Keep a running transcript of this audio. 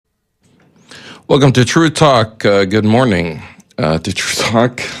Welcome to True Talk. Good morning to True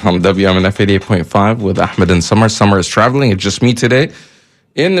Talk. I'm WMNF 88.5 with Ahmed and Summer. Summer is traveling. It's just me today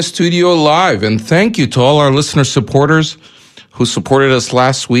in the studio live. And thank you to all our listener supporters who supported us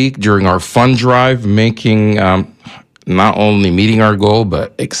last week during our fund drive, making not only meeting our goal,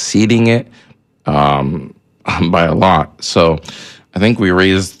 but exceeding it by a lot. So I think we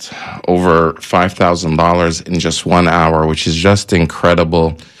raised over $5,000 in just 1 hour, which is just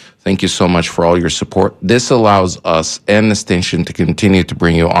incredible. Thank you so much for all your support. This allows us and the station to continue to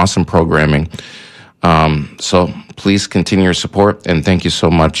bring you awesome programming. So please continue your support, and thank you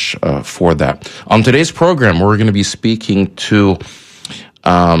so much for that. On today's program, we're going to be speaking to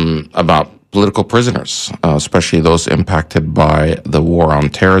about political prisoners, especially those impacted by the war on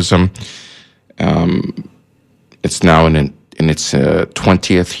terrorism. It's now in its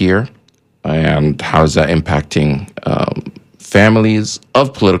 20th year, and how is that impacting families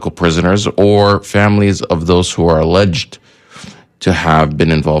of political prisoners or families of those who are alleged to have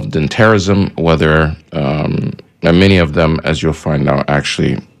been involved in terrorism, whether, and many of them, as you'll find out,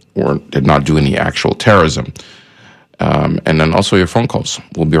 actually did not do any actual terrorism. And then also your phone calls.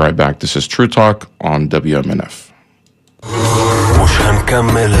 We'll be right back. This is True Talk on WMNF. مش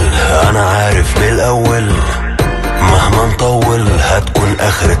هنكمل أنا عارف بالأول مهما نطول هتكون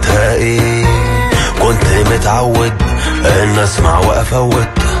آخرتها إيه كنت متعود ان اسمع وافوت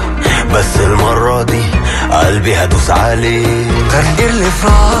بس المرة دي قلبي هدوس عليه غير اللي في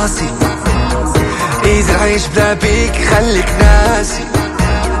راسي اذا العيش بلا بيك خليك ناسي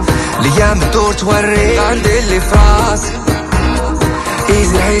الايام بتدور توريك عندي اللي في راسي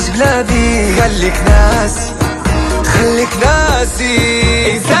اذا العيش بلا بيك خليك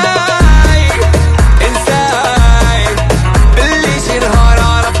ناسي انساي باللي شي نهار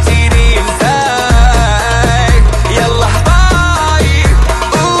عرفتيني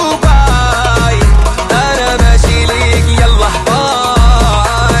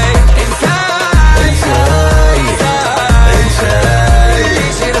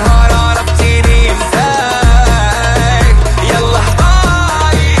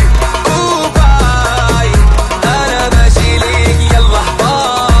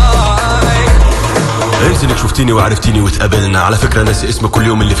شفتيني وعرفتيني واتقابلنا على فكرة ناسي اسم كل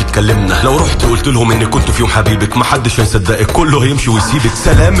يوم اللي فيه اتكلمنا لو رحت قلت لهم اني كنت في يوم حبيبك محدش هيصدقك كله هيمشي ويسيبك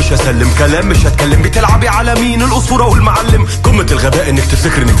سلام مش هسلم كلام مش هتكلم بتلعبي على مين الأسطورة والمعلم قمة الغباء انك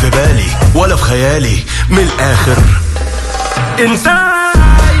تفتكر انك في بالي ولا في خيالي من الآخر انساي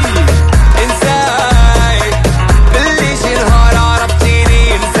باللي شي نهار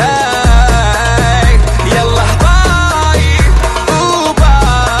عرفتيني انساي يلا باي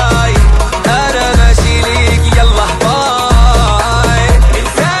وباي انا ماشي ليك يلا باي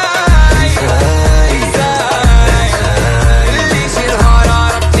انساي باللي شي نهار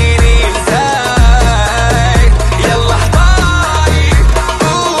عرفتيني انساي يلا باي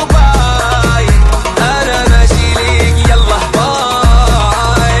وباي انا ماشي ليك يلا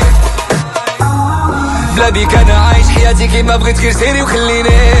باي بلا بيك انا عايش حياتي كيما بغيت غير سيري وخليني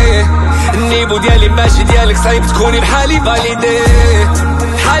النيبو ديالي ماشي ديالك صعيب تكوني بحالي باليدي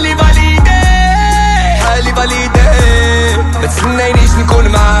ما تسنينيش نكون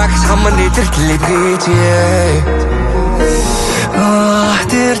معاك شحال درت اللي بغيتي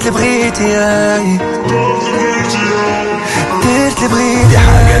درت اللي بغيتي دي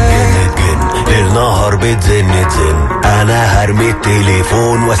حاجة تجن ليل نهار بتزن انا هرمي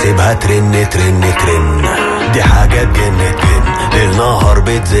التليفون واسيبها ترن دي حاجة تجن ليل نهار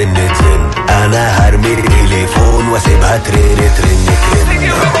بتزن انا هرمي التليفون واسيبها ترن دي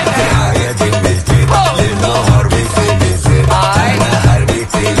حاجة تجن ليل نهار بتزن انا هرمي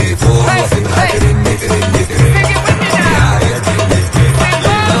التليفون واسيبها ترن دي حاجة تجن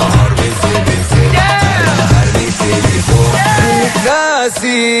ليل نهار بتزن انا هرمي التليفون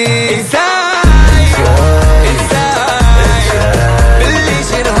ناسي باللي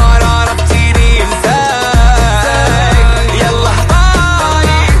شي نهار عرفتيني انساي يلا باي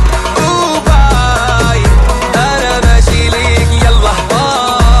وباي انا ماشي ليك يلا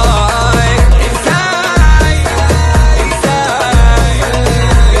باي انساي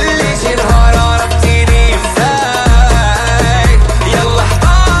باللي شي نهار عرفتيني انساي يلا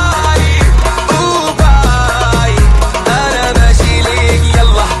باي وباي انا ماشي ليك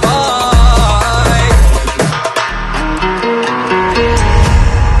يلا باي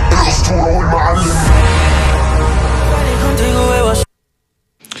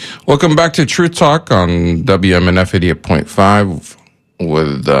Welcome back to True Talk on WMNF 88.5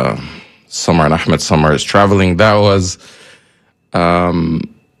 with Summer and Ahmed. Summer is traveling. That was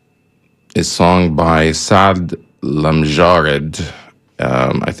a song by Saad Lamjared.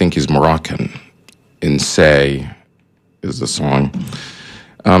 I think he's Moroccan. Insay is the song.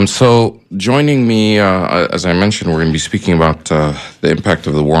 So joining me, as I mentioned, we're going to be speaking about the impact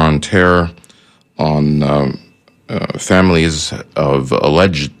of the war on terror on families of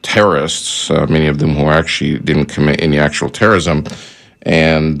alleged terrorists, many of them who actually didn't commit any actual terrorism,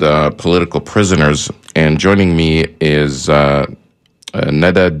 and political prisoners. And joining me is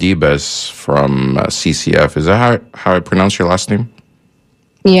Neda Dibes from CCF. Is that how I pronounce your last name?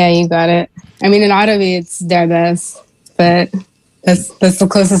 Yeah, you got it. I mean, in Arabic, it's Debes, but that's the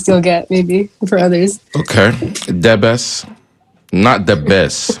closest you'll get, maybe, for others. Okay. Debes, not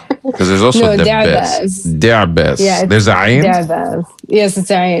Debes, because there's also Debes. Debes. Yeah, there's a ayin? Debes. Yes, it's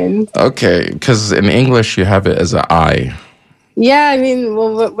ayin. Okay, because in English, you have it as an I. Yeah, I mean,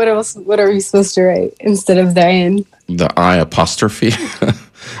 well, what else? What are we supposed to write instead of the ayin? The I apostrophe.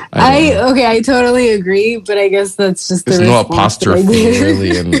 I totally agree, but I guess that's just there's no apostrophe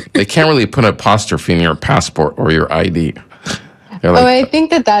really, and they can't really put an apostrophe in your passport or your ID. Like, I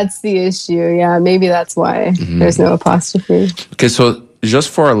think that's the issue. Yeah, maybe that's why there's no apostrophe. Okay, so just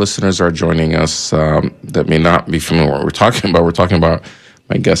for our listeners who are joining us that may not be familiar with what we're talking about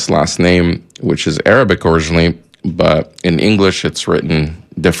my guest's last name, which is Arabic originally, but in English it's written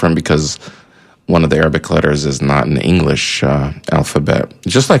different because one of the Arabic letters is not in the English alphabet.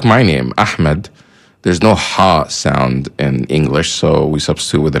 Just like my name, Ahmed, there's no ha sound in English, so we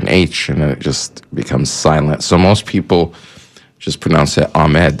substitute with an H and it just becomes silent. So most people just pronounce it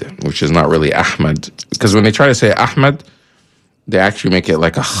Ahmed, which is not really Ahmed. Because when they try to say Ahmed, they actually make it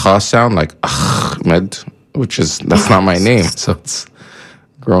like a ha sound, like Ahmed, that's not my name. So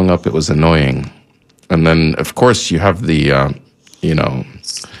growing up, it was annoying. And then, of course, you have the,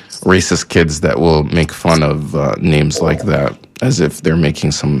 racist kids that will make fun of names like that as if they're making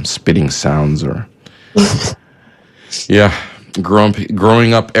some spitting sounds or... Yeah,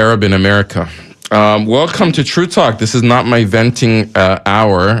 growing up Arab in America. Welcome to True Talk. This is not my venting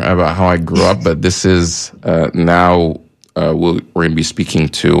hour about how I grew up, but this is now we're going to be speaking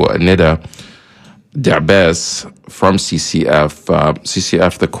to Neda Dibes from CCF.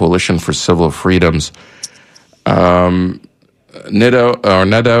 CCF, the Coalition for Civil Freedoms.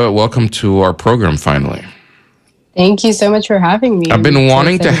 Neda, welcome to our program finally. Thank you so much for having me. I've been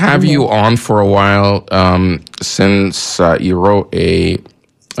wanting to have you on for a while since you wrote a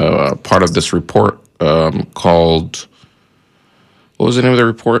part of this report called, what was the name of the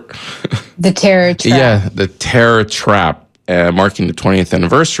report? The Terror Trap. Yeah, The Terror Trap, marking the 20th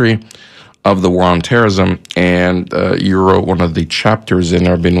anniversary of the war on terrorism. And you wrote one of the chapters in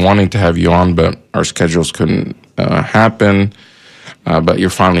there. I've been wanting to have you on, but our schedules couldn't happen. But you're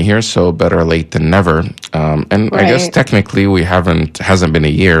finally here, so better late than never. And right. I guess technically hasn't been a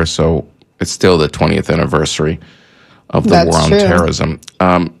year, so it's still the 20th anniversary of the war on terrorism.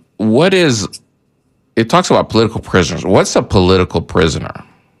 It talks about political prisoners. What's a political prisoner?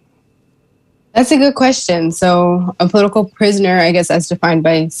 That's a good question. So a political prisoner, I guess as defined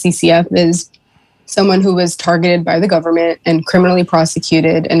by CCF, is someone who was targeted by the government and criminally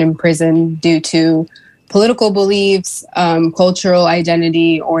prosecuted and imprisoned due to political beliefs, cultural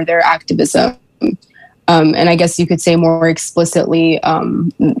identity, or their activism. And I guess you could say more explicitly,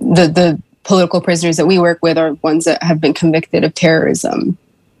 the political prisoners that we work with are ones that have been convicted of terrorism.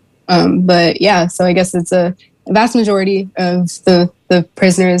 But yeah, so I guess it's a vast majority of the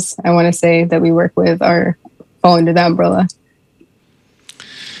prisoners, I want to say, that we work with fall under that umbrella.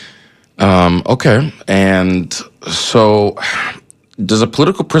 Okay. And so does a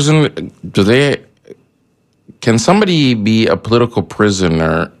political prisoner, can somebody be a political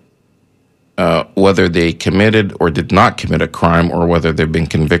prisoner whether they committed or did not commit a crime, or whether they've been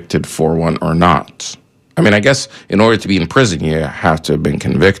convicted for one or not? I mean, I guess in order to be in prison, you have to have been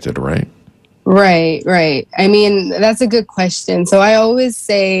convicted, right? Right. I mean, that's a good question. So I always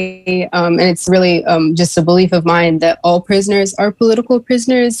say, and it's really just a belief of mine, that all prisoners are political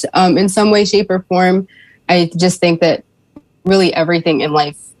prisoners in some way, shape, or form. I just think that really everything in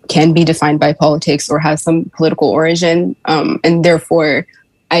life can be defined by politics or has some political origin. And therefore,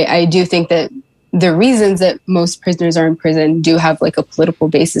 I do think that the reasons that most prisoners are in prison do have like a political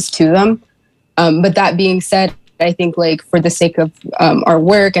basis to them. But that being said, I think like for the sake of our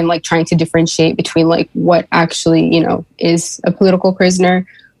work and like trying to differentiate between like what actually, is a political prisoner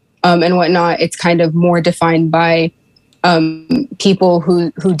and whatnot, it's kind of more defined by people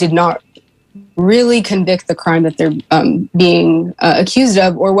who did not really convict the crime that they're being accused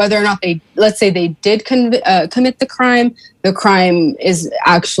of, or whether or not let's say they did commit the crime is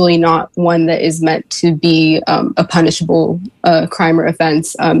actually not one that is meant to be a punishable crime or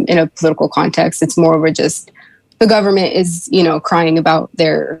offense in a political context. It's more of a just the government is, crying about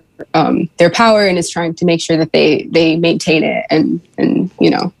their power and is trying to make sure that they maintain it, and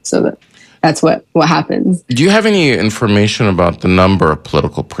so that's what happens. Do you have any information about the number of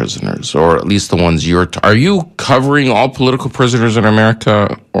political prisoners, or at least the ones are you covering all political prisoners in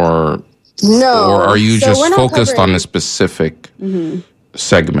America, or no? Or are you just focused on a specific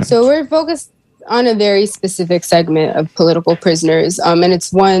segment? So we're focused on a very specific segment of political prisoners, and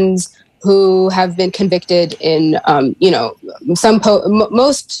it's ones who have been convicted in,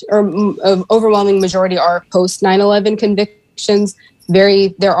 overwhelming majority are post 9/11 convictions.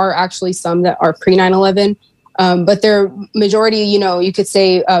 There are actually some that are pre 9/11, but their majority, you could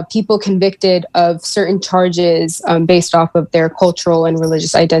say people convicted of certain charges based off of their cultural and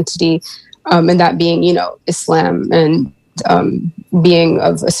religious identity, and that being, Islam and being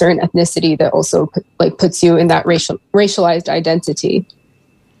of a certain ethnicity that also puts you in that racialized identity.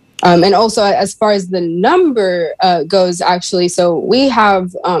 And also, as far as the number goes, actually, so we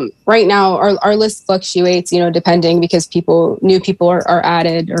have right now our list fluctuates, depending, because new people are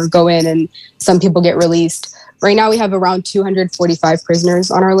added or go in, and some people get released. Right now, we have around 245 prisoners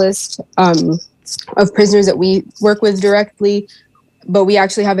on our list of prisoners that we work with directly. But we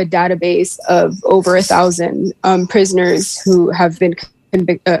actually have a database of over 1,000 prisoners who have been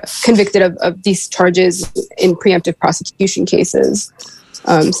convicted of these charges in preemptive prosecution cases.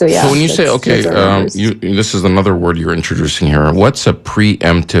 So when you say, this is another word you're introducing here. What's a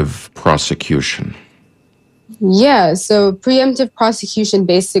preemptive prosecution? Yeah, so preemptive prosecution,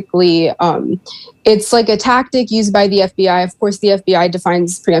 basically, it's like a tactic used by the FBI. Of course, the FBI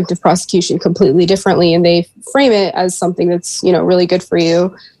defines preemptive prosecution completely differently, and they frame it as something that's, really good for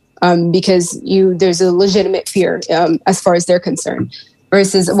you, because there's a legitimate fear as far as they're concerned.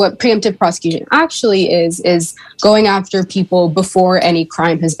 Versus what preemptive prosecution actually is going after people before any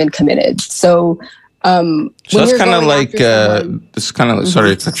crime has been committed. So that's kind of like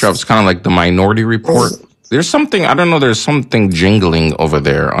sorry to cut you off. It's kind of like the Minority Report. There's something, I don't know, there's something jingling over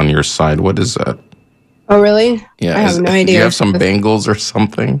there on your side. What is that? Oh, really? Yeah. I have no idea. Do you have some bangles or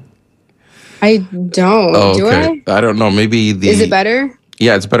something? I don't. Oh, okay. Do I? I don't know. Maybe Is it better?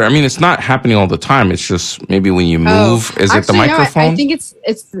 Yeah, it's better. I mean, it's not happening all the time. It's just maybe when you move. Is it the microphone? No, I think it's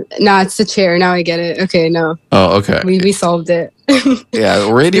the chair. Now I get it. Okay, no. Oh, okay. We solved it. Yeah,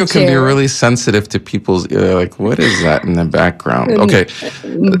 radio can be really sensitive to people's, like, what is that in the background? Okay.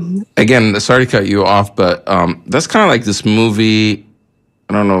 Again, sorry to cut you off, but that's kind of like this movie.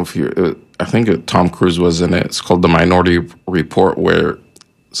 I don't know if I think Tom Cruise was in it. It's called The Minority Report, where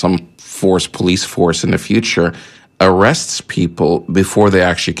some police force in the future arrests people before they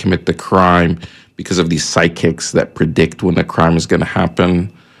actually commit the crime because of these psychics that predict when the crime is going to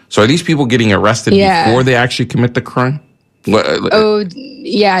happen. So are these people getting arrested before they actually commit the crime? Oh,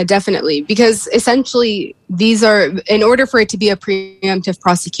 yeah, definitely. Because essentially, these are, in order for it to be a preemptive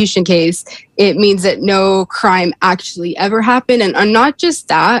prosecution case, it means that no crime actually ever happened. And not just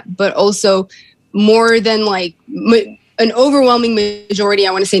that, but also more than an overwhelming majority,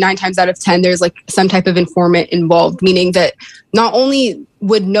 I want to say 9 times out of 10, there's some type of informant involved, meaning that not only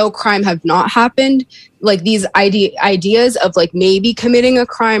would no crime have not happened, these ideas of maybe committing a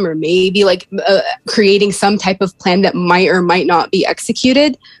crime or maybe creating some type of plan that might or might not be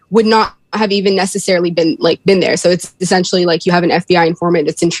executed would not have even necessarily been there. So it's essentially you have an FBI informant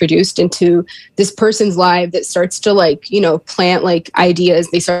that's introduced into this person's life that starts to plant ideas.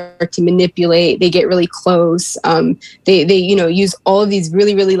 They start to manipulate. They get really close. They use all of these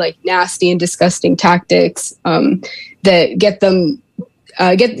really, really nasty and disgusting tactics that get them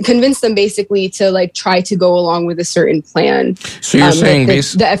convince them basically to try to go along with a certain plan. So you're saying the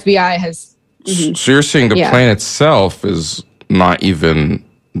FBI has. Mm-hmm. So you're saying the plan itself is not even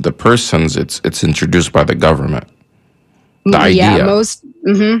the person's, it's introduced by the government. The idea.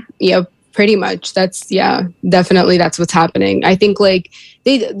 Yeah, pretty much. Definitely that's what's happening. I think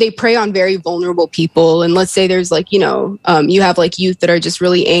they prey on very vulnerable people. And let's say there's you have youth that are just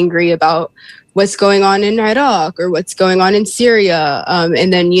really angry about what's going on in Iraq or what's going on in Syria.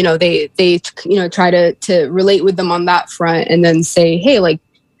 And then, they try to relate with them on that front and then say, hey,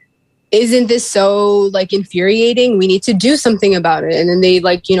 isn't this so infuriating? We need to do something about it. And then they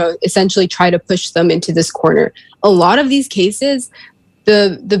essentially try to push them into this corner. A lot of these cases,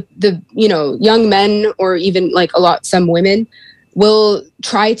 the young men or even some women will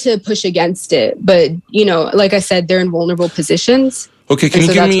try to push against it. But, like I said, they're in vulnerable positions. Okay, can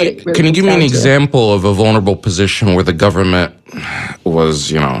you give me an example of a vulnerable position where the government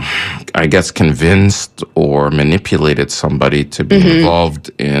was, I guess, convinced or manipulated somebody to be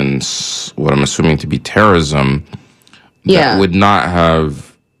involved in what I'm assuming to be terrorism that would not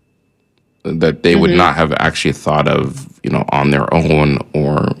have that they would not have actually thought of, on their own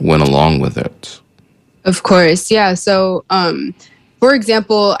or went along with it. Of course. Yeah. So, for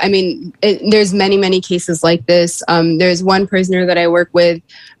example, I mean, there's many cases like this. There's one prisoner that I work with.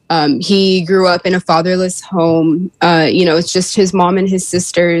 He grew up in a fatherless home. It's just his mom and his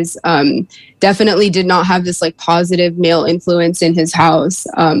sisters. Definitely did not have this like positive male influence in his house,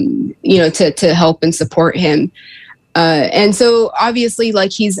 to help and support him. And so obviously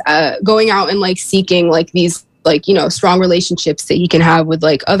like he's going out and like seeking like these like, strong relationships that he can have with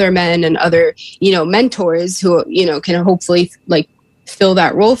like other men and other, mentors who, can hopefully like fill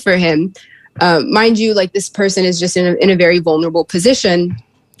that role for him. Mind you, like this person is just in a very vulnerable position.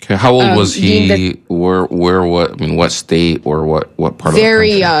 Okay, how old was he? What state or what part of the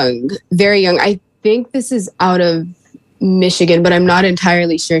country? Very young. I think this is out of Michigan, but I'm not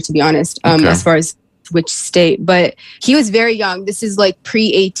entirely sure, to be honest, as far as which state. But he was very young. This is like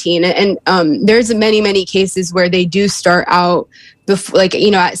pre-18. And there's many cases where they do start out before, like,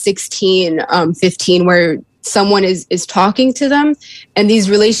 at 16, 15, where someone is talking to them, and these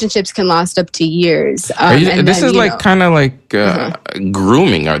relationships can last up to years. This is like kind of like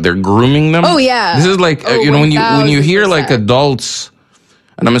grooming. Are they grooming them? Oh yeah. This is like when you hear like adults,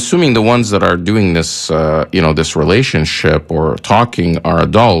 and I'm assuming the ones that are doing this, this relationship or talking are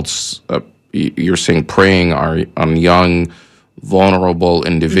adults. You're saying preying on young, vulnerable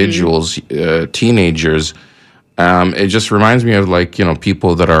individuals, teenagers. It just reminds me of like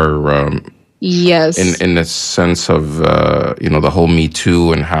people that are. Yes. In the sense of, the whole Me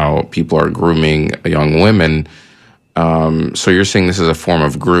Too and how people are grooming young women. So you're saying this is a form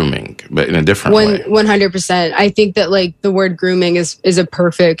of grooming, but in a different way. 100%. I think that like the word grooming is a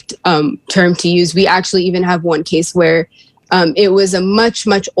perfect term to use. We actually even have one case where it was a much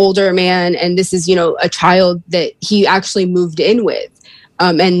older man. And this is, a child that he actually moved in with.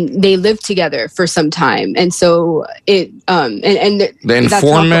 And they lived together for some time, and so it. The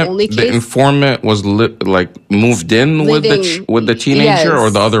informant was moved in with the teenager, yes. Or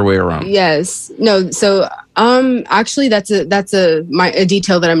the other way around. Yes, no. So actually, that's a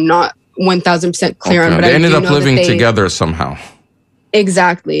detail that I'm not 1,000% clear on. But they ended up living together somehow.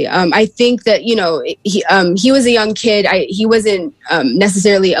 Exactly. I think that, he was a young kid. He wasn't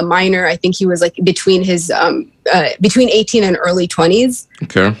necessarily a minor. I think he was like between 18 and early 20s.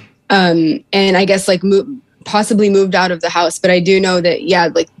 Okay. And I guess like possibly moved out of the house. But I do know that,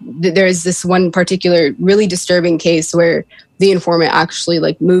 there's this one particular really disturbing case where the informant actually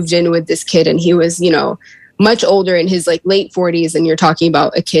like moved in with this kid, and he was, much older, in his like late 40s. And you're talking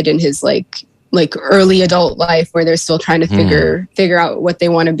about a kid in his like early adult life where they're still trying to figure out what they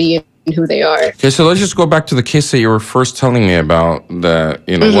want to be and who they are. Okay, so let's just go back to the case that you were first telling me about, that,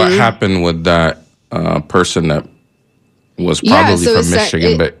 what happened with that person that was probably from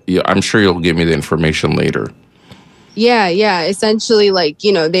Michigan, but I'm sure you'll give me the information later. Yeah. Essentially, like,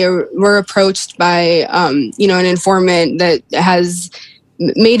 they were approached by, an informant that has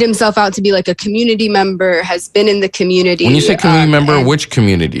made himself out to be like a community member, has been in the community. When you say community member, which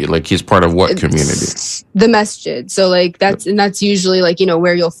community? Like he's part of what community? The masjid. So like that's usually like,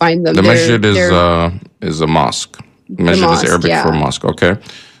 where you'll find them. The masjid is a mosque. Masjid is Arabic for mosque. Okay.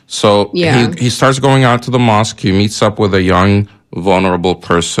 So he starts going out to the mosque. He meets up with a young, vulnerable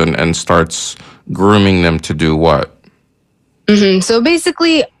person and starts grooming them to do what? So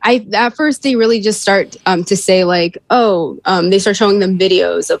basically, at first they really just start to say like, they start showing them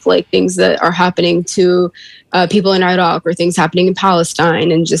videos of like things that are happening to people in Iraq or things happening in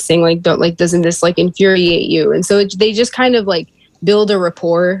Palestine, and just saying like, doesn't this like infuriate you? And so they just kind of like build a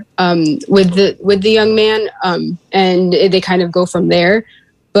rapport with the young man, and they kind of go from there.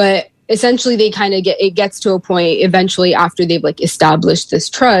 But essentially they kind of gets to a point eventually after they've like established this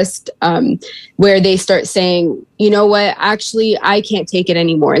trust, where they start saying, you know what, actually, I can't take it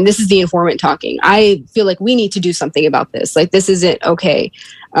anymore. And this is the informant talking. I feel like we need to do something about this. Like, this isn't okay.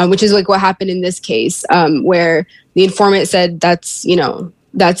 Which is like what happened in this case, where the informant said, that's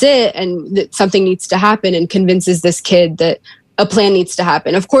it. And that something needs to happen, and convinces this kid that a plan needs to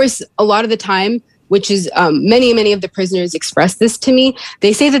happen. Of course, a lot of the time, which is many of the prisoners expressed this to me,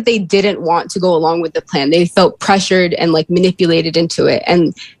 they say that they didn't want to go along with the plan. They felt pressured and like manipulated into it,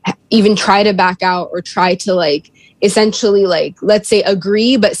 and even try to back out or try to like essentially like, let's say,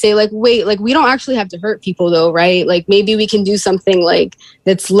 agree, but say like, wait, like we don't actually have to hurt people though, right? Like maybe we can do something like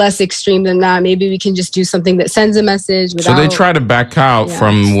that's less extreme than that. Maybe we can just do something that sends a message. So they try to back out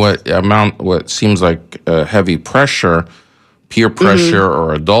from what seems like heavy pressure, peer pressure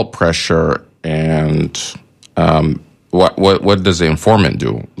or adult pressure. And what does the informant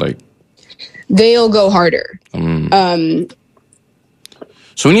do? Like, they'll go harder.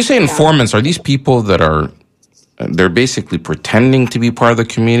 So when you say informants, are these people that they're basically pretending to be part of the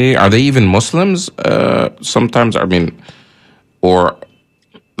community? Are they even Muslims? Sometimes, I mean, or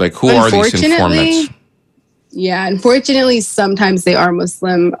like, who are these informants? Yeah, unfortunately, sometimes they are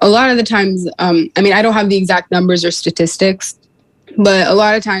Muslim. A lot of the times, I mean, I don't have the exact numbers or statistics, but a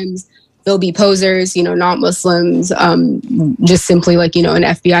lot of times they'll be posers, you know, not Muslims, just simply like, you know, an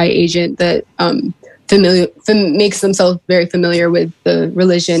FBI agent that makes themselves very familiar with the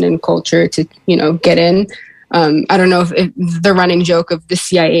religion and culture to, you know, get in. I don't know if the running joke of the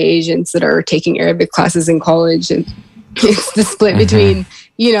CIA agents that are taking Arabic classes in college, and it's the split between,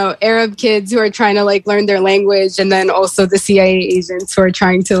 you know, Arab kids who are trying to like learn their language, and then also the CIA agents who are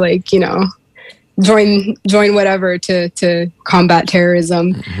trying to like, you know, join whatever to combat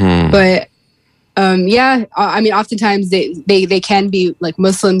terrorism. But yeah, I mean, oftentimes they can be like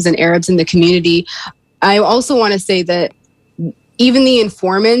Muslims and Arabs in the community. I also want to say that even the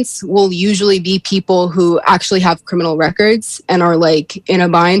informants will usually be people who actually have criminal records and are like in a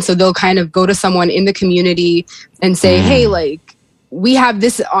bind. So they'll kind of go to someone in the community and say, hey, like, we have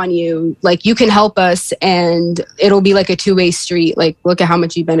this on you, like, you can help us, and it'll be like a two-way street. Like, look at how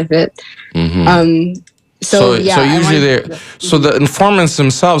much you benefit. So usually so the informants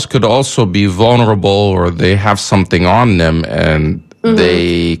themselves could also be vulnerable, or they have something on them, and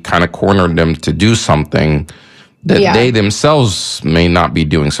they kind of cornered them to do something that they themselves may not be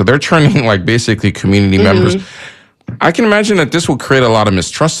doing. So they're turning like basically community members. I can imagine that this will create a lot of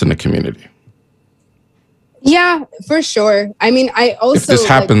mistrust in the community. Yeah, for sure. I mean, I also... If this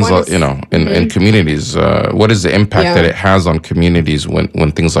happens, you know, in communities, what is the impact that it has on communities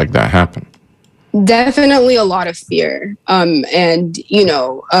when things like that happen? Definitely a lot of fear, and, you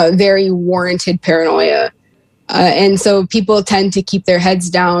know, very warranted paranoia. And so people tend to keep their heads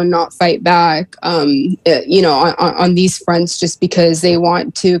down, not fight back, you know, on these fronts, just because they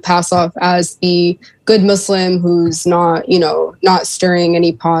want to pass off as the good Muslim who's not, you know, not stirring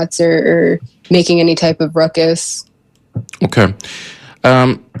any pots or making any type of ruckus. Okay.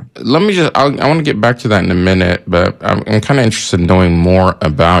 Let me just, I want to get back to that in a minute, but I'm kind of interested in knowing more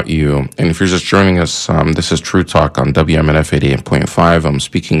about you. And if you're just joining us, this is True Talk on WMNF 88.5. I'm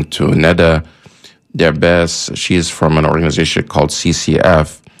speaking to Neda Derbez. She is from an organization called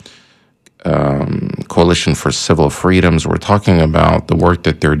CCF, Coalition for Civil Freedoms. We're talking about the work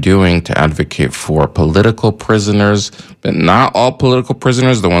that they're doing to advocate for political prisoners, but not all political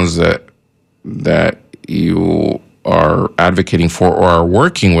prisoners, the ones that you are advocating for or are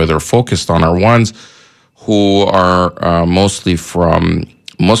working with or focused on are ones who are mostly from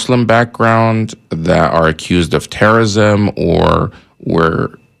Muslim background that are accused of terrorism or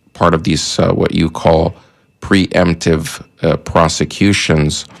were part of these what you call preemptive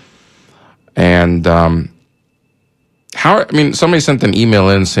prosecutions. And somebody sent an email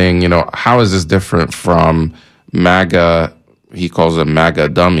in saying, you know, how is this different from MAGA? He calls them MAGA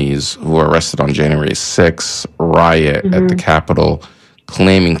dummies who were arrested on January 6th riot at the Capitol,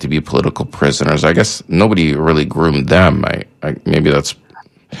 claiming to be political prisoners. I guess nobody really groomed them. Maybe that's...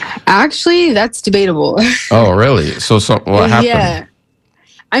 Actually, that's debatable. Oh, really? So what happened? Yeah.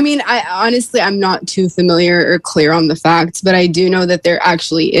 I mean, I'm not too familiar or clear on the facts, but I do know that there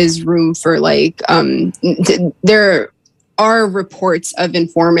actually is room for like, there are reports of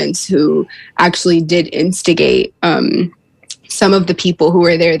informants who actually did instigate some of the people who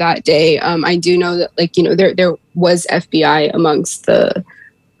were there that day. I do know that, like, you know, there was FBI amongst the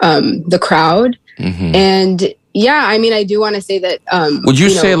crowd, and yeah, I mean, I do want to say that. Would you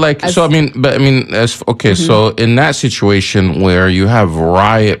say like so? So in that situation where you have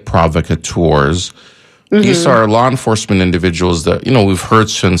riot provocateurs, these are law enforcement individuals that, you know, we've heard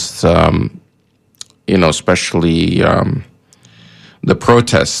since, you know, especially the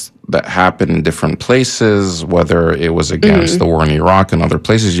protests that happened in different places, whether it was against the war in Iraq and other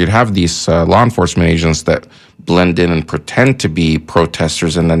places, you'd have these law enforcement agents that blend in and pretend to be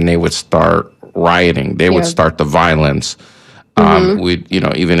protesters, and then they would start rioting. They would start the violence.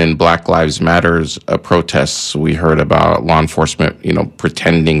 Even in Black Lives Matters protests, we heard about law enforcement, you know,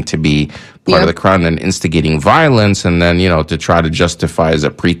 pretending to be part of the crowd and then instigating violence, and then, you know, to try to justify as a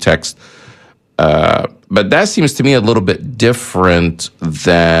pretext. But that seems to me a little bit different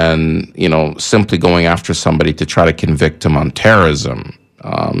than, you know, simply going after somebody to try to convict them on terrorism.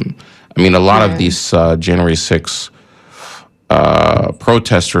 I mean, a lot of these January 6th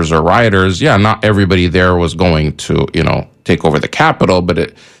protesters or rioters, not everybody there was going to, you know, take over the Capitol, but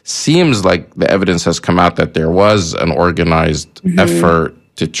it seems like the evidence has come out that there was an organized effort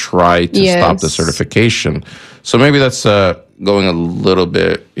to try to stop the certification. So maybe that's a going a little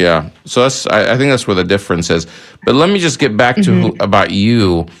bit, yeah. So I think that's where the difference is. But let me just get back to about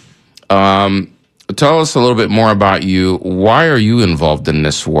you. Tell us a little bit more about you. Why are you involved in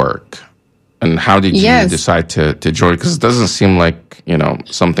this work? And how did you decide to join? Because it doesn't seem like,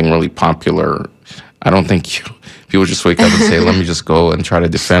 something really popular. I don't think people just wake up and say, let me just go and try to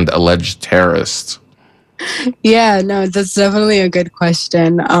defend alleged terrorists. Yeah, no, that's definitely a good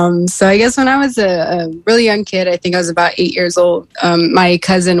question. So I guess when I was a really young kid, I think I was about 8 years old, my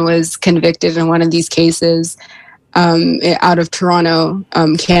cousin was convicted in one of these cases out of Toronto,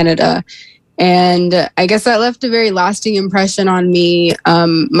 Canada. And I guess that left a very lasting impression on me.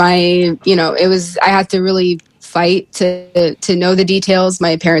 I had to really fight to know the details.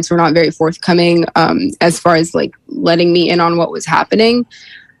 My parents were not very forthcoming as far as like letting me in on what was happening.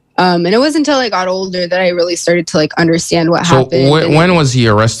 And it wasn't until I got older that I really started to like understand what happened. So when was he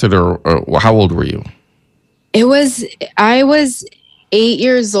arrested, or how old were you? I was 8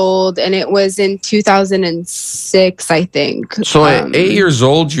 years old, and it was in 2006, I think. So at 8 years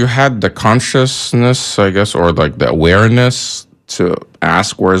old, you had the consciousness, I guess, or like the awareness to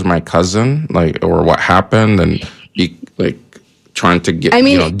ask, "Where's my cousin?" Like, or what happened, and be like trying to get,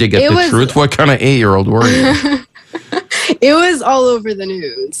 dig at the truth. What kind of 8-year-old were you? It was all over the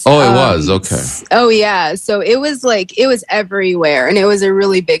news. Oh, it was? Okay. Oh, yeah. So it was everywhere, and it was a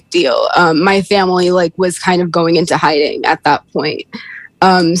really big deal. My family was kind of going into hiding at that point.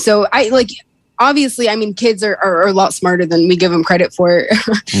 So obviously, kids are a lot smarter than we give them credit for.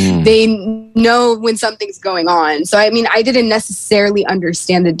 They know when something's going on. So, I didn't necessarily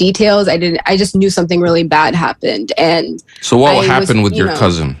understand the details. I just knew something really bad happened. And so what happened with your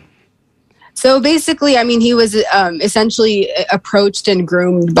cousin? So basically, he was essentially approached and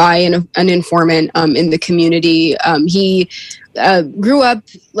groomed by an informant in the community. He grew up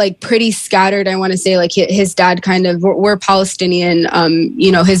pretty scattered. I want to say his dad we're Palestinian.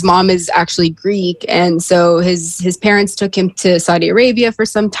 His mom is actually Greek, and so his parents took him to Saudi Arabia for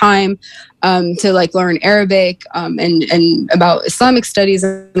some time to learn Arabic and about Islamic studies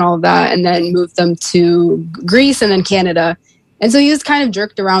and all of that, and then moved them to Greece and then Canada. And so he was kind of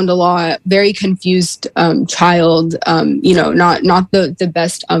jerked around a lot, very confused child, not the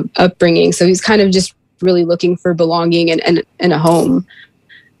best upbringing. So he's kind of just really looking for belonging and a home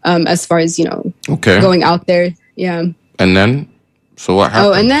as far as, going out there. Yeah. And then, so what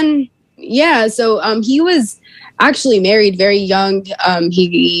happened? Oh, and then, so he was actually married very young.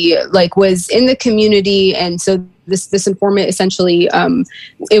 He was in the community. And so this informant essentially,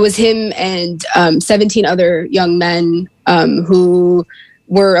 it was him and 17 other young men who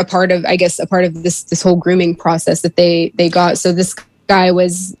were a part of this whole grooming process that they got. So this guy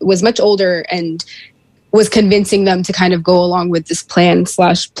was much older and was convincing them to kind of go along with this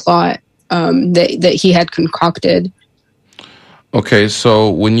plan/plot that he had concocted. Okay, so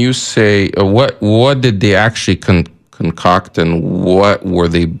when you say what did they actually concoct, and what were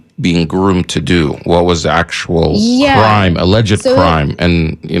they being groomed to do? What was the actual crime, alleged crime?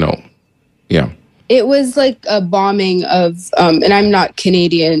 And it was a bombing of, and I'm not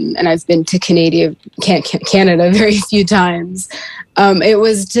Canadian, and I've been to Canada very few times. It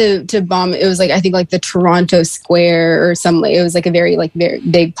was to bomb. It was I think the Toronto Square or something. It was a very very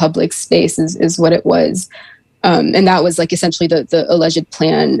big public space is what it was. And that was essentially the alleged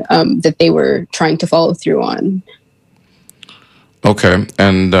plan that they were trying to follow through on. Okay,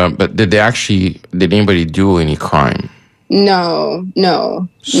 and but did anybody do any crime? No.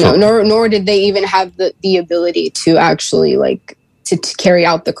 Nor did they even have the ability to actually to carry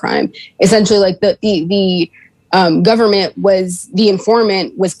out the crime. Essentially, the government the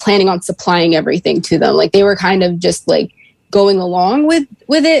informant was planning on supplying everything to them. They were kind of just going along with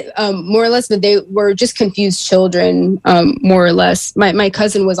it, more or less, but they were just confused children, more or less. My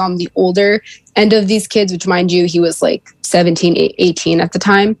cousin was on the older end of these kids, which, mind you, he was 17, 18 at the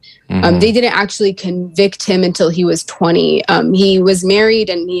time. Mm-hmm. They didn't actually convict him until he was 20. He was married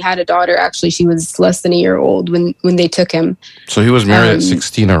and he had a daughter. Actually, she was less than a year old when they took him. So he was married at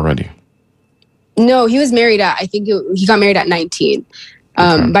 16 already? No, he was married he got married at 19.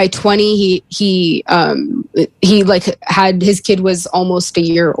 Okay. By 20, he had his kid was almost a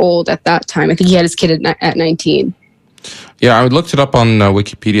year old at that time. I think he had his kid at 19. Yeah, I looked it up on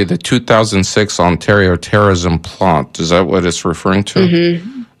Wikipedia. The 2006 Ontario terrorism plot. Is that what it's referring to?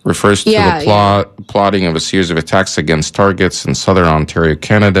 Mm-hmm. Refers to the plotting of a series of attacks against targets in southern Ontario,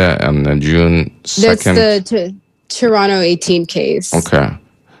 Canada, and the June 2nd. That's the Toronto 18 case. Okay.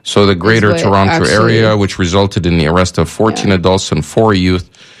 So the Greater Toronto area, which resulted in the arrest of 14 adults and 4 youth.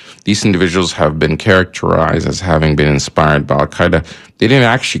 These individuals have been characterized as having been inspired by Al-Qaeda. They didn't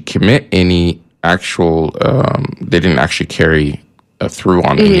actually commit any they didn't actually carry through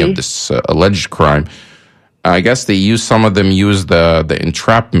on any of this alleged crime. I guess some of them used the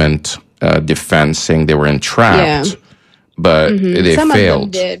entrapment defense, saying they were entrapped, but they Some failed.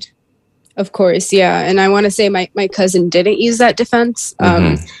 of them did, of course, yeah. And I want to say my cousin didn't use that defense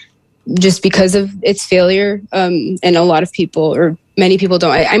just because of its failure. And a lot of people, or many people,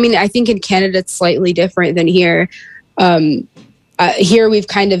 don't. I mean, I think in Canada it's slightly different than here. Here we've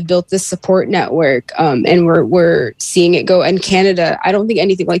kind of built this support network, and we're seeing it go. In Canada, I don't think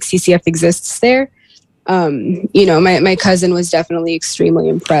anything like CCF exists there. My cousin was definitely extremely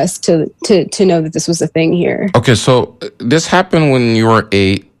impressed to know that this was a thing here. Okay, so this happened when you were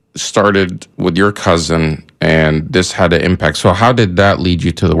 8, started with your cousin, and this had an impact. So how did that lead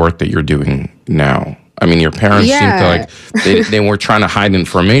you to the work that you're doing now? I mean, your parents seemed to they were trying to hide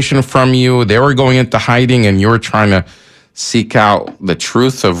information from you. They were going into hiding, and you were trying to seek out the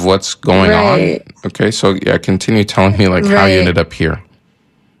truth of what's going on. Okay, so continue telling me how you ended up here.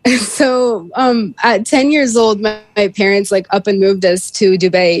 So, at 10 years old, my parents up and moved us to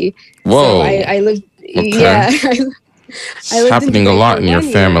Dubai. Whoa! So I lived. Okay. Yeah, it's happening a lot in your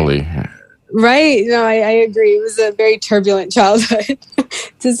family. Right? No, I agree. It was a very turbulent childhood,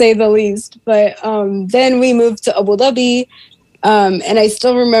 to say the least. But then we moved to Abu Dhabi, and I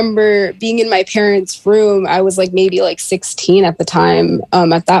still remember being in my parents' room. I was maybe 16 at the time.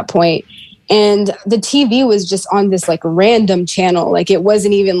 At that point. And the TV was just on this random channel. It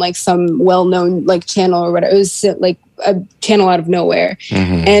wasn't even some well-known channel or whatever. It was a channel out of nowhere.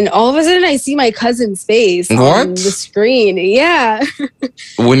 And all of a sudden I see my cousin's face on the screen. Yeah.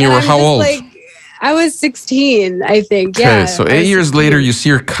 When you were how old? I was 16, I think. Okay, yeah. So 8 years later, you see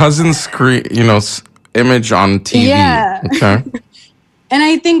your cousin's screen, image on TV. Yeah. Okay. And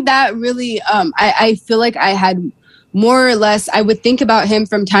I think that really, I feel like I had more or less, I would think about him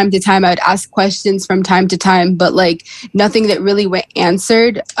from time to time. I would ask questions from time to time, but nothing that really went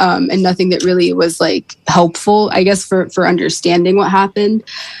answered, and nothing that really was helpful, I guess, for understanding what happened.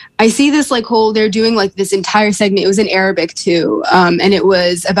 I see this they're doing this entire segment. It was in Arabic too, and it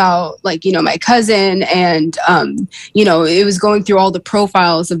was about my cousin, and it was going through all the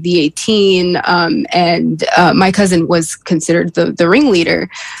profiles of the 18, and my cousin was considered the ringleader.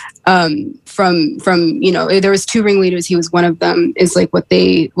 From there was 2 ringleaders. He was one of them, is what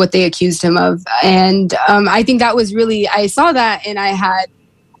they accused him of. And I think that was really, I saw that, and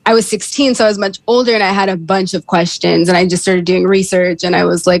I was 16, so I was much older, and I had a bunch of questions, and I just started doing research, and I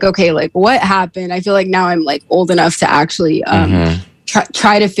was okay, what happened? I feel now I'm old enough to actually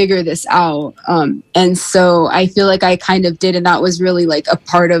try to figure this out. And so I feel I kind of did, and that was really a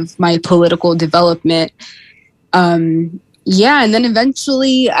part of my political development. Yeah, and then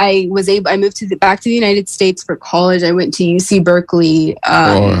eventually I moved back to the United States for college. I went to UC Berkeley,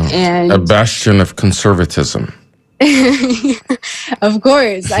 and a bastion of conservatism. Of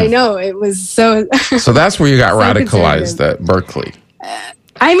course, I know, it was so. So that's where you got radicalized at Berkeley.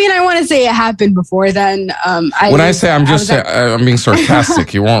 I mean, I want to say it happened before then. I'm being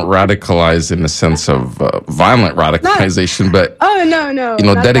sarcastic. You weren't radicalized in the sense of violent radicalization, but no,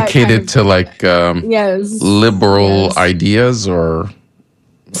 dedicated to liberal ideas or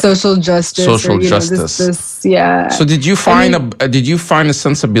social justice. Yeah. So did you find a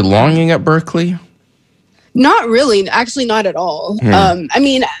sense of belonging at Berkeley? Not really. Actually, not at all. I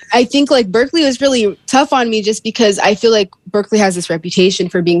mean, I think Berkeley was really tough on me just because I feel Berkeley has this reputation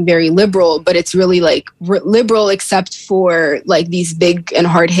for being very liberal, but it's really liberal except for these big and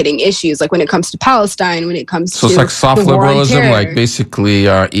hard hitting issues, when it comes to Palestine, when it comes to it's soft liberalism, basically,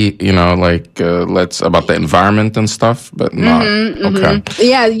 let's about the environment and stuff, but not okay.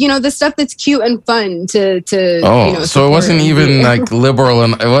 Yeah, the stuff that's cute and fun to so it wasn't even liberal,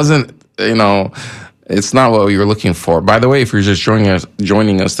 and it wasn't It's not what we were looking for. By the way, if you're just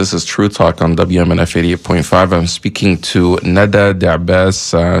joining us, this is True Talk on WMNF 88.5. I'm speaking to Neda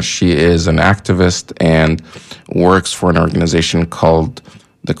Da'bas. She is an activist and works for an organization called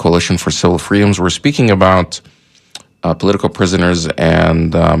the Coalition for Civil Freedoms. We're speaking about political prisoners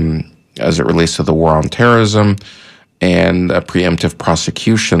and as it relates to the war on terrorism and preemptive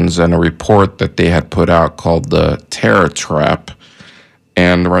prosecutions, and a report that they had put out called the Terror Trap.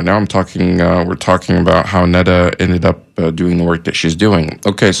 And right now we're talking about how Neda ended up doing the work that she's doing.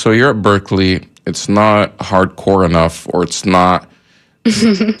 Okay, so you're at Berkeley. It's not hardcore enough, or it's not...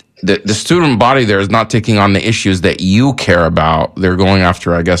 the student body there is not taking on the issues that you care about. They're going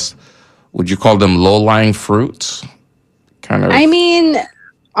after, I guess, would you call them low-lying fruits? Kind of. I mean,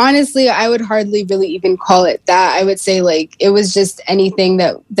 honestly, I would hardly really even call it that. I would say, it was just anything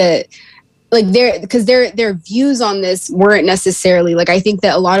that like their views on this weren't necessarily like, I think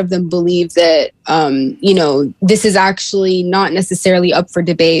that a lot of them believe that this is actually not necessarily up for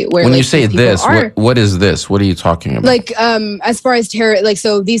debate. Where when like, you say this, what is this? What are you talking about? Like as far as terror, like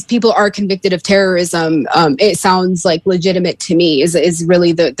so these people are convicted of terrorism. It sounds like legitimate to me. Is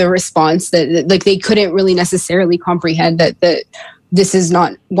really the response that like they couldn't really necessarily comprehend that this is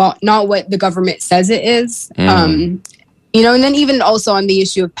not what the government says it is. And then even also on the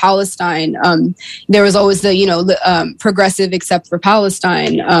issue of Palestine, there was always the progressive except for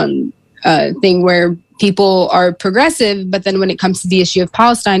Palestine thing where people are progressive, but then when it comes to the issue of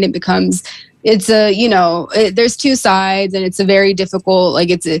Palestine, it becomes there's two sides, and it's a very difficult, like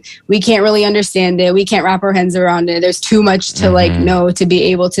we can't really understand it. We can't wrap our hands around it. There's too much to know to be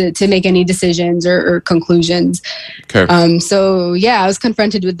able to make any decisions or conclusions. Okay. So yeah, I was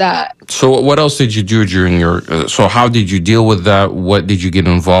confronted with that. So what else did you do during your, so how did you deal with that? What did you get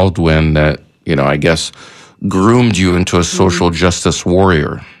involved in that, I guess groomed you into a social justice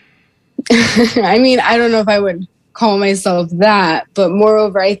warrior? I mean, I don't know if I would call myself that, but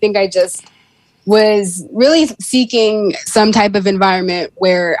moreover, I think I just was really seeking some type of environment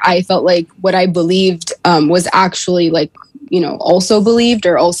where I felt like what I believed was actually like, also believed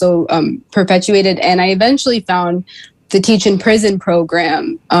or also perpetuated. And I eventually found the Teach in Prison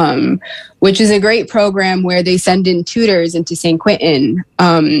program, which is a great program where they send in tutors into San Quentin,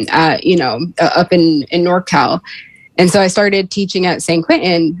 up in NorCal. And so I started teaching at San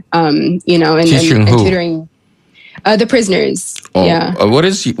Quentin, and tutoring the prisoners. Oh, yeah. What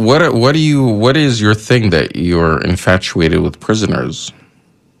is your thing that you're infatuated with prisoners?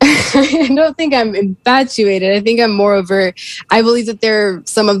 I don't think I'm infatuated. I think I'm I believe that they're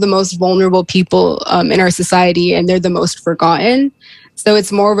some of the most vulnerable people in our society, and they're the most forgotten. So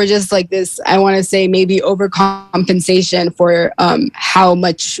it's more of just like this, I want to say maybe overcompensation for how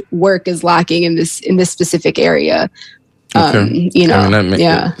much work is lacking in this specific area. Okay.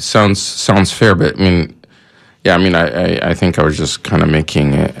 Sounds fair, but I think I was just kind of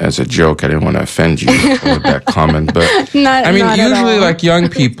making it as a joke. I didn't want to offend you with that comment, but usually like young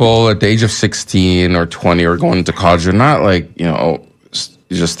people at the age of 16 or 20 or going to college, they're not like,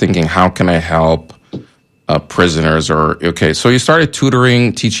 just thinking, how can I help prisoners? So you started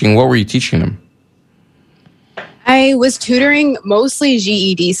teaching. What were you teaching them? I was tutoring mostly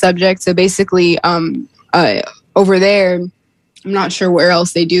GED subjects. So basically, over there, I'm not sure where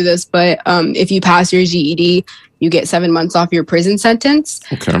else they do this, but if you pass your GED, you get 7 months off your prison sentence.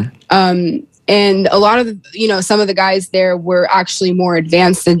 Okay. And a lot of, some of the guys there were actually more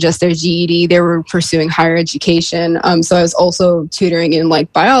advanced than just their GED. They were pursuing higher education. So I was also tutoring in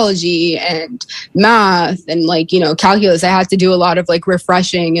like biology and math and calculus. I had to do a lot of like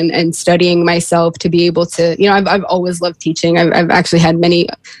refreshing and studying myself to be able to, I've always loved teaching. I've actually had many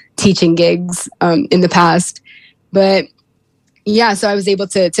teaching gigs in the past, but yeah, so I was able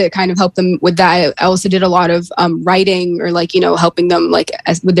to kind of help them with that. I also did a lot of writing or helping them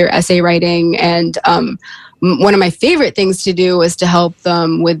with their essay writing. And one of my favorite things to do was to help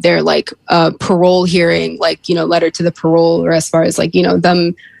them with their parole hearing, letter to the parole, or as far as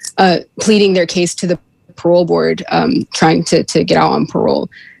them pleading their case to the parole board, trying to get out on parole.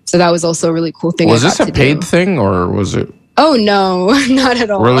 So that was also a really cool thing. Was this a paid thing or was it? Oh, no, not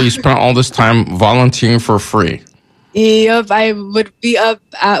at all. Really? You spent all this time volunteering for free? Yep, I would be up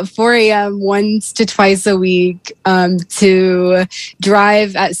at 4 a.m. once to twice a week to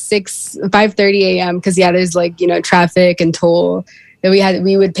drive at 5:30 a.m. because there's traffic and toll that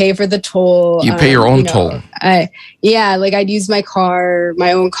we would pay for the toll. You pay your own toll. I'd use my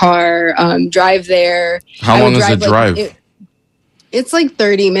own car, drive there. How long is the drive? It's like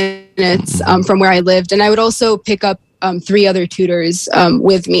 30 minutes from where I lived, and I would also pick up 3 other tutors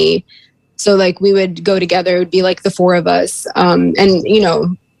with me. So we would go together. It would be the 4 of us.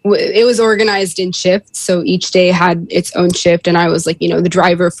 It was organized in shifts. So each day had its own shift. And I was the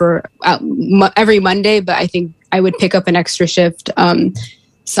driver for every Monday. But I think I would pick up an extra shift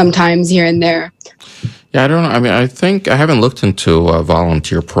sometimes here and there. Yeah, I don't know. I think I haven't looked into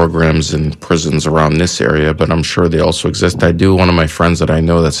volunteer programs in prisons around this area, but I'm sure they also exist. I do. One of my friends that I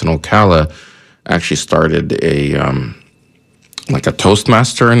know that's in Ocala actually started a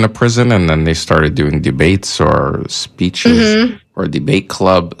Toastmaster in the prison, and then they started doing debates or speeches or a debate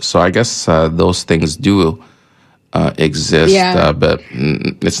club. So I guess those things do exist, but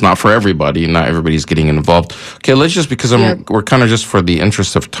it's not for everybody. Not everybody's getting involved. Okay, let's just, because we're kind of just for the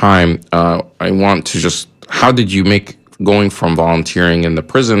interest of time, I want to just, how did you make going from volunteering in the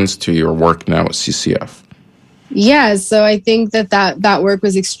prisons to your work now at CCF? Yeah, so I think that work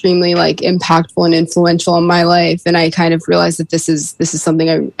was extremely like impactful and influential in my life, and I kind of realized that this is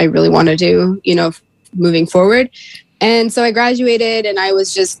something I really want to do, moving forward. And so I graduated, and I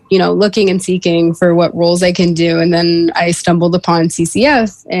was just looking and seeking for what roles I can do, and then I stumbled upon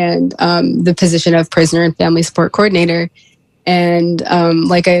CCF and the position of prisoner and family support coordinator. And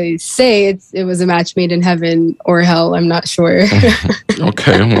like I say, it was a match made in heaven or hell. I'm not sure.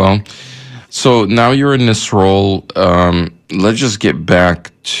 Okay, well. So now you're in this role. Let's just get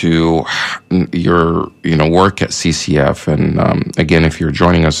back to your, work at CCF. And again, if you're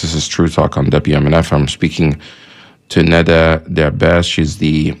joining us, this is True Talk on WMNF. I'm speaking to Neda Darbas. She's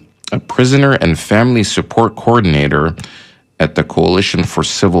the Prisoner and Family Support Coordinator at the Coalition for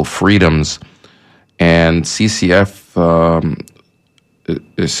Civil Freedoms. And CCF,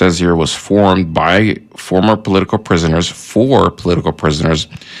 it says here, was formed by former political prisoners for political prisoners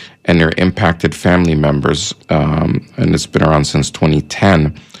and their impacted family members, and it's been around since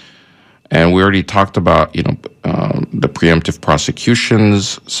 2010. And we already talked about, the preemptive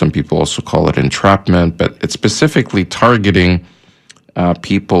prosecutions. Some people also call it entrapment, but it's specifically targeting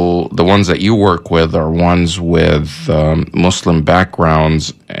people. The ones that you work with are ones with Muslim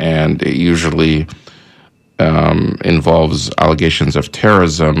backgrounds, and it usually involves allegations of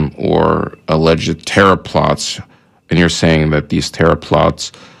terrorism or alleged terror plots. And you're saying that these terror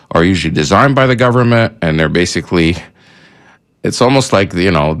plots are usually designed by the government, and they're basically, it's almost like,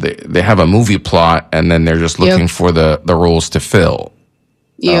 they have a movie plot, and then they're just looking for the roles to fill.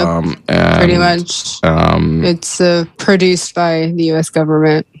 Yep, pretty much. It's produced by the U.S.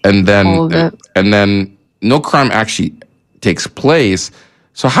 government. And then no crime actually takes place.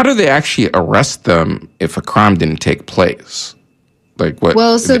 So how do they actually arrest them if a crime didn't take place? Like what?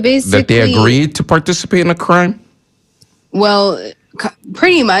 Well, so basically, that they agreed to participate in a crime? Well,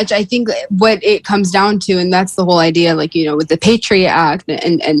 pretty much. I think what it comes down to, and that's the whole idea, like, with the Patriot Act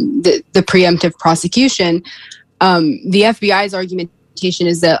and the preemptive prosecution, the FBI's argumentation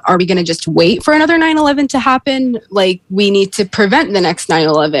is that, are we going to just wait for another 9/11 to happen? Like, we need to prevent the next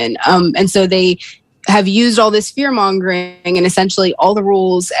 9/11. And so they have used all this fear mongering and essentially all the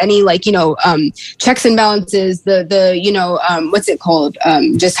rules, any checks and balances, what's it called?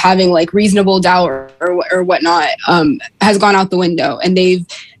 Just having like reasonable doubt or whatnot, has gone out the window, and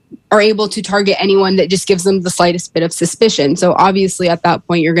are able to target anyone that just gives them the slightest bit of suspicion. So obviously at that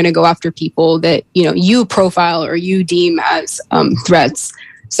point, you're going to go after people that, you profile or you deem as threats.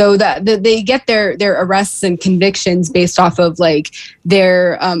 So that they get their arrests and convictions based off of like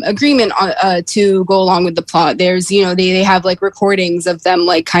their agreement to go along with the plot. There's, they have like recordings of them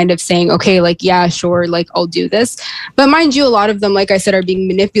like kind of saying, okay, like, yeah, sure, like I'll do this. But mind you, a lot of them, like I said, are being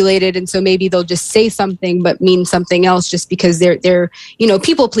manipulated. And so maybe they'll just say something but mean something else just because they're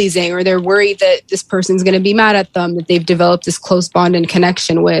people pleasing, or they're worried that this person's going to be mad at them, that they've developed this close bond and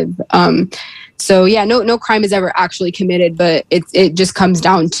connection with. So yeah, no crime is ever actually committed, but it just comes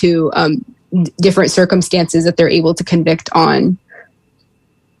down to different circumstances that they're able to convict on.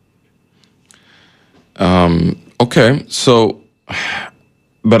 Okay, so,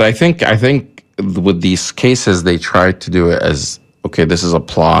 but I think with these cases they try to do it as, okay, this is a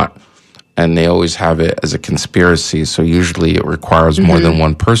plot, and they always have it as a conspiracy. So usually it requires more than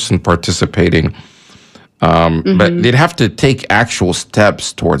one person participating, but they'd have to take actual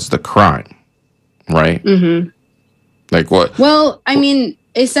steps towards the crime. Right? Mm-hmm. Like what? Well, I mean,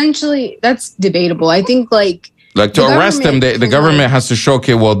 essentially, that's debatable. I think, like to arrest them, the government has to show,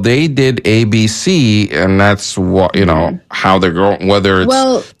 okay, well, they did ABC, and that's what, how they're going, whether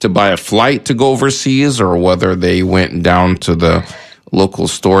it's to buy a flight to go overseas, or whether they went down to the local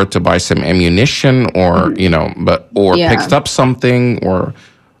store to buy some ammunition, or, picked up something, or,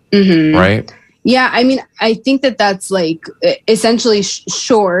 right? Yeah, I mean, I think that's like essentially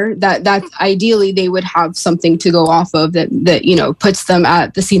sure that ideally they would have something to go off of that puts them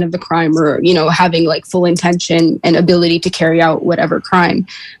at the scene of the crime, or having like full intention and ability to carry out whatever crime.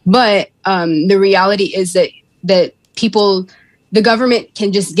 But the reality is that people, the government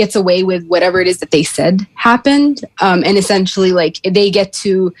can just gets away with whatever it is that they said happened, and essentially like they get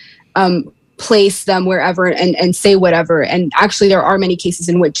to place them wherever and say whatever. And actually, there are many cases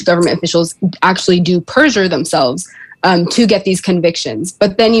in which government officials actually do perjure themselves to get these convictions.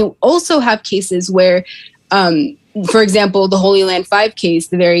 But then you also have cases where, for example, the Holy Land 5 case,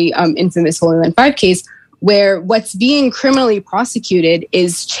 the very infamous Holy Land 5 case, where what's being criminally prosecuted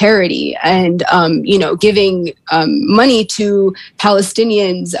is charity and, giving money to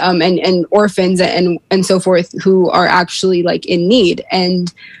Palestinians and orphans and so forth who are actually like in need.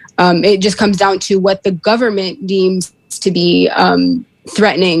 And it just comes down to what the government deems to be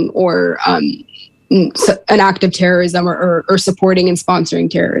threatening or an act of terrorism or supporting and sponsoring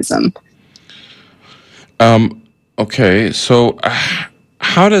terrorism. Okay, so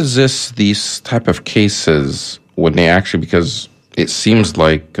how does these type of cases, when they actually, because it seems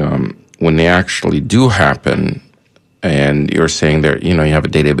like when they actually do happen, and you're saying that, you have a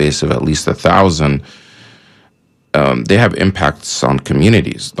database of at least 1,000, they have impacts on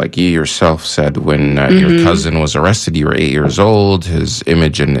communities. Like you yourself said, when your cousin was arrested, you were 8 years old, his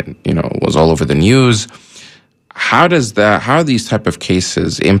image was all over the news. How are these type of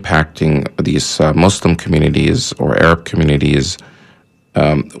cases impacting these Muslim communities or Arab communities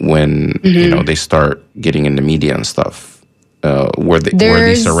when they start getting in the media and stuff, where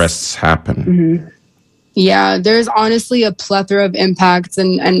these arrests happen? Yeah, there's honestly a plethora of impacts,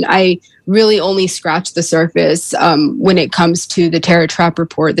 and I really only scratched the surface when it comes to the Terror Trap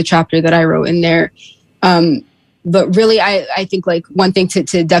report, the chapter that I wrote in there. But really, I think like one thing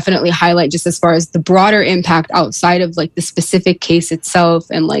to definitely highlight, just as far as the broader impact outside of like the specific case itself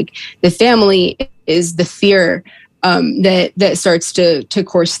and like the family, is the fear that starts to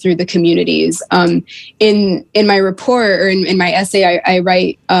course through the communities. In my report, or in my essay, I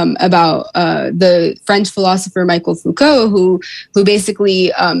write about the French philosopher Michel Foucault, who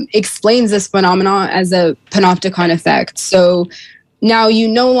basically explains this phenomenon as a panopticon effect. So now you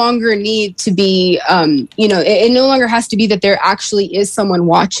no longer need to be, it no longer has to be that there actually is someone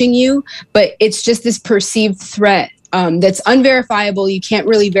watching you, but it's just this perceived threat that's unverifiable. You can't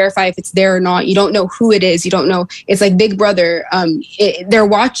really verify if it's there or not. You don't know who it is. You don't know. It's like Big Brother. They're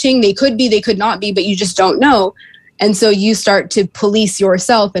watching. They could be, they could not be, but you just don't know. And so you start to police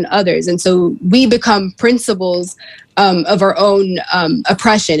yourself and others. And so we become principals of our own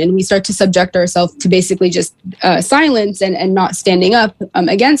oppression. And we start to subject ourselves to basically just silence and not standing up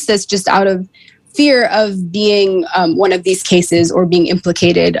against this, just out of fear of being one of these cases or being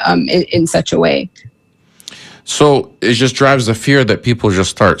implicated in such a way. So it just drives the fear that people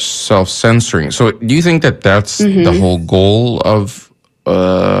just start self-censoring. So do you think that that's the whole goal of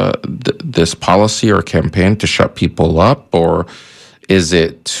this policy or campaign, to shut people up? Or is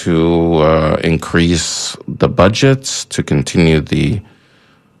it to increase the budgets, to continue the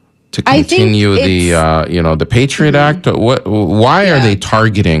Patriot Act? Why are they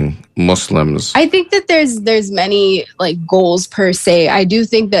targeting Muslims? I think that there's many like goals per se. I do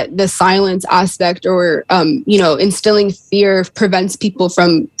think that the silence aspect, or instilling fear, prevents people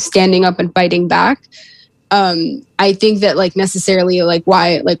from standing up and fighting back. I think that like necessarily like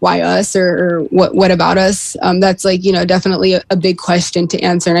why us, or what about us? That's like, definitely a big question to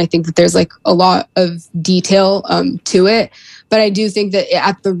answer. And I think that there's like a lot of detail to it. But I do think that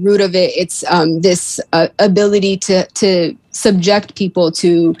at the root of it, it's this ability to subject people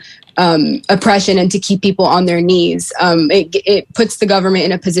to oppression and to keep people on their knees. It puts the government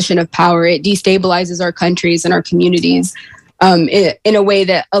in a position of power. It destabilizes our countries and our communities in a way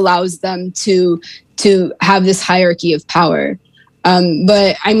that allows them to have this hierarchy of power.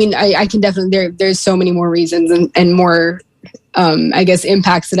 But I mean, I can definitely, there's so many more reasons and more, I guess,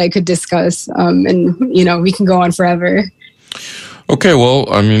 impacts that I could discuss. And, we can go on forever. Okay,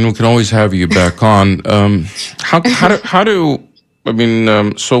 well, I mean, we can always have you back on.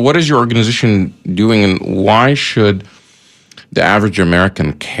 So what is your organization doing, and why should the average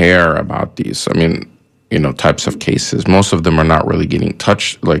American care about these? I mean, types of cases. Most of them are not really getting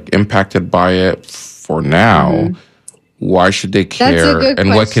impacted by it for now. Why should they care, and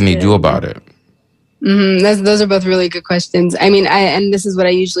what can they do about it? Those are both really good questions. I mean, and this is what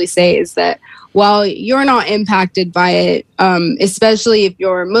I usually say, is that while you're not impacted by it, especially if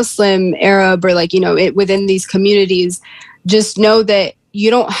you're Muslim, Arab, or within these communities, just know that you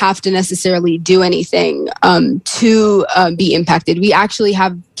don't have to necessarily do anything to be impacted. We actually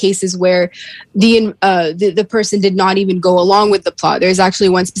have cases where the person did not even go along with the plot. There's actually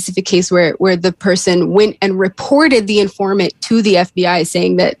one specific case where the person went and reported the informant to the FBI,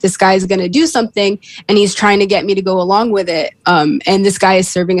 saying that this guy is going to do something and he's trying to get me to go along with it. And this guy is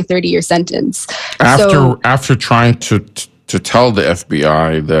serving a 30-year sentence. After trying to tell the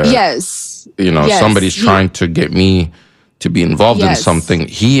FBI that somebody's trying to get me to be involved in something,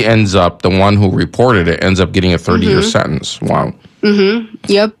 he ends up, the one who reported it, ends up getting a 30-year sentence. Wow.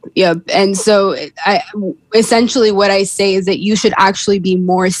 Yep. And so essentially what I say is that you should actually be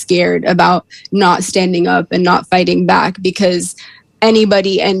more scared about not standing up and not fighting back, because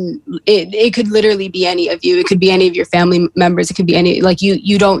anybody, and it could literally be any of you. It could be any of your family members. It could be any,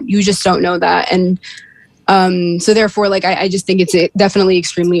 you just don't know that. And So therefore, like, I just think it's definitely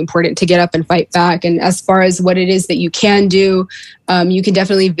extremely important to get up and fight back. And as far as what it is that you can do, you can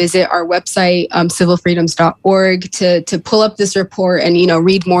definitely visit our website, civilfreedoms.org, to pull up this report and,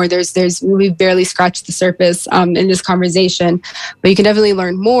 read more. We've barely scratched the surface in this conversation, but you can definitely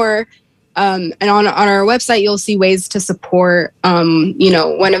learn more. And on our website, you'll see ways to support.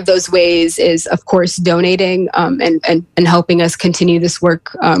 One of those ways is, of course, donating and helping us continue this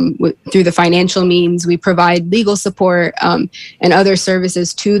work through the financial means. We provide legal support and other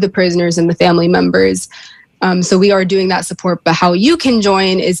services to the prisoners and the family members. So we are doing that support. But how you can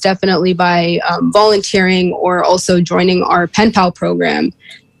join is definitely by volunteering or also joining our Pen Pal program.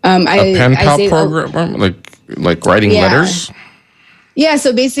 A Pen Pal program, like writing letters. Yeah,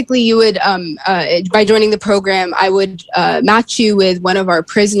 so basically you would, by joining the program, I would match you with one of our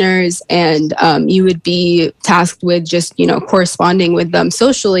prisoners, and you would be tasked with just, corresponding with them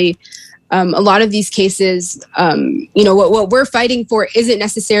socially. A lot of these cases, what we're fighting for isn't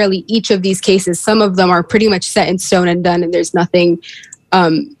necessarily each of these cases. Some of them are pretty much set in stone and done, and there's nothing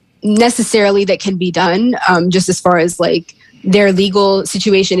necessarily that can be done, just as far as like their legal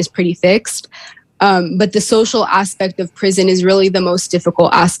situation is pretty fixed. But the social aspect of prison is really the most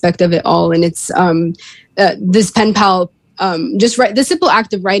difficult aspect of it all. And it's this Pen Pal, the simple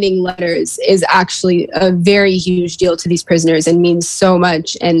act of writing letters is actually a very huge deal to these prisoners and means so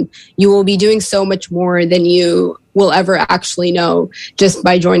much. And you will be doing so much more than you will ever actually know just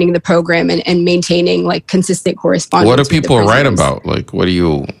by joining the program and maintaining like consistent correspondence. What do people write about? Like, what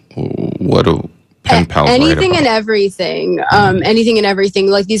do Pen Pals anything and everything. Anything and everything.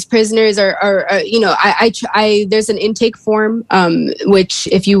 Like these prisoners are there's an intake form, which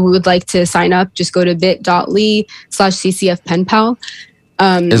if you would like to sign up, just go to bit.ly/CCF Pen Pal.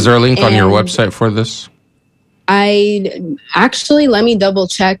 Is there a link on your website for this? Let me double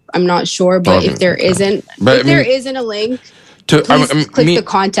check. I'm not sure, but if there isn't a link, please click the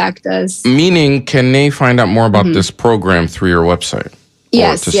contact us. Meaning, can they find out more about this program through your website?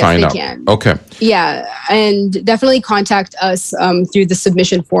 Yes, they can. Okay. Yeah, and definitely contact us through the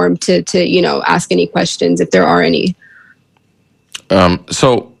submission form to ask any questions if there are any.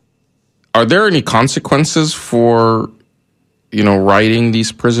 So, are there any consequences for writing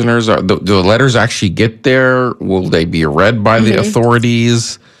these prisoners? Do the letters actually get there? Will they be read by the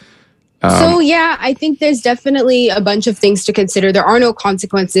authorities? I think there's definitely a bunch of things to consider. There are no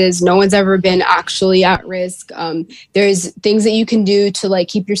consequences. No one's ever been actually at risk. There's things that you can do to like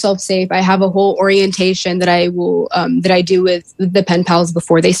keep yourself safe. I have a whole orientation that I do with the Pen Pals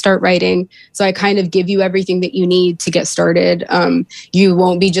before they start writing. So I kind of give you everything that you need to get started. You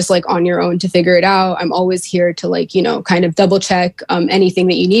won't be just like on your own to figure it out. I'm always here to kind of double check anything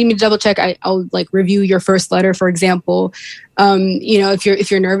that you need me to double check. I'll like review your first letter, for example.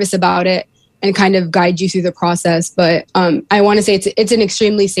 If you're nervous about it, and kind of guide you through the process. But I want to say it's an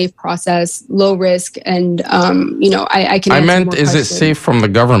extremely safe process, low risk, and I can. I meant, is it safe from the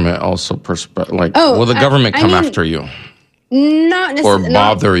government also? Will the government come after you? Not necessarily, or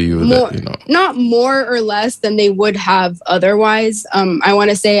bother you? Not more or less than they would have otherwise. I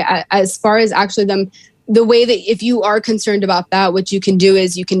want to say, as far as actually them. The way that if you are concerned about that, what you can do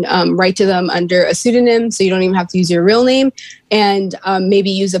is you can write to them under a pseudonym, so you don't even have to use your real name, and maybe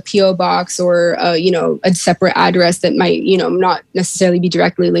use a PO box or a separate address that might not necessarily be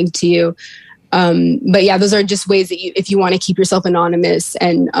directly linked to you. But yeah, those are just ways that if you want to keep yourself anonymous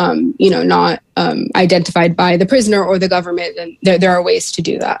and not identified by the prisoner or the government, then there are ways to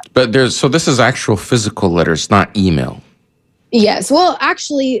do that. But this is actual physical letters, not email. Yes. Well,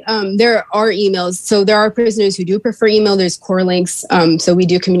 actually, there are emails. So there are prisoners who do prefer email. There's core links. So we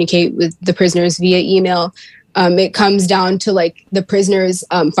do communicate with the prisoners via email. It comes down to like the prisoner's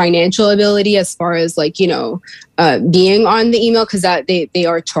financial ability as far as being on the email, because that they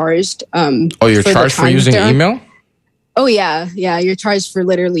are charged. You're charged for using email? Oh, yeah. Yeah. You're charged for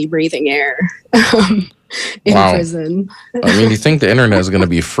literally breathing air. In prison. I mean, you think the internet is going to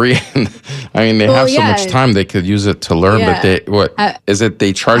be free? I mean, they have so much time they could use it to learn, but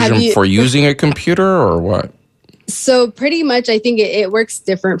they charge them for using a computer or what? So pretty much, I think it works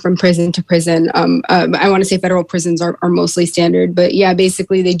different from prison to prison. I want to say federal prisons are mostly standard, but yeah,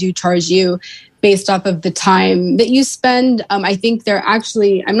 basically they do charge you based off of the time that you spend. I think they're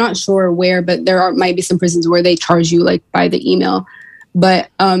actually, I'm not sure where, but might be some prisons where they charge you like by the email. But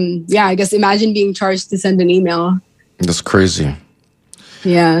I guess imagine being charged to send an email. That's crazy.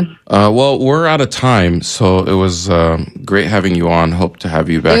 Yeah. Well, we're out of time, so it was great having you on. Hope to have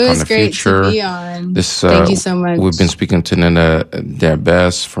you back on the future. It was great to be on. Thank you so much. We've been speaking to Nina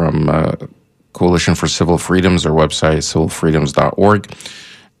Darbes from Coalition for Civil Freedoms. Our website, civilfreedoms.org.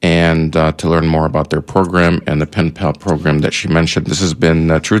 and to learn more about their program and the Pen Pal program that she mentioned. This has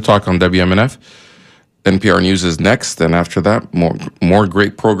been True Talk on WMNF. NPR News is next, and after that, more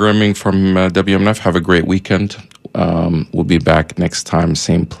great programming from WMNF. Have a great weekend. We'll be back next time,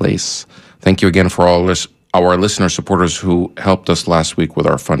 same place. Thank you again for all our listener supporters who helped us last week with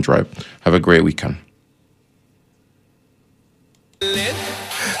our fund drive. Have a great weekend.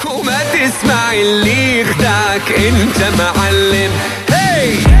 وما تسمع اللي يخدعك انت معلم.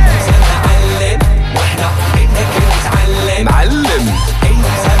 هاي معلم واحنا بدك نتعلم. معلم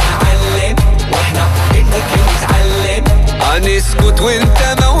انت معلم واحنا بدك نتعلم. نسكت وانت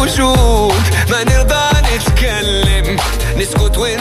موجود ما نرضى نتكلم. نسكت وانت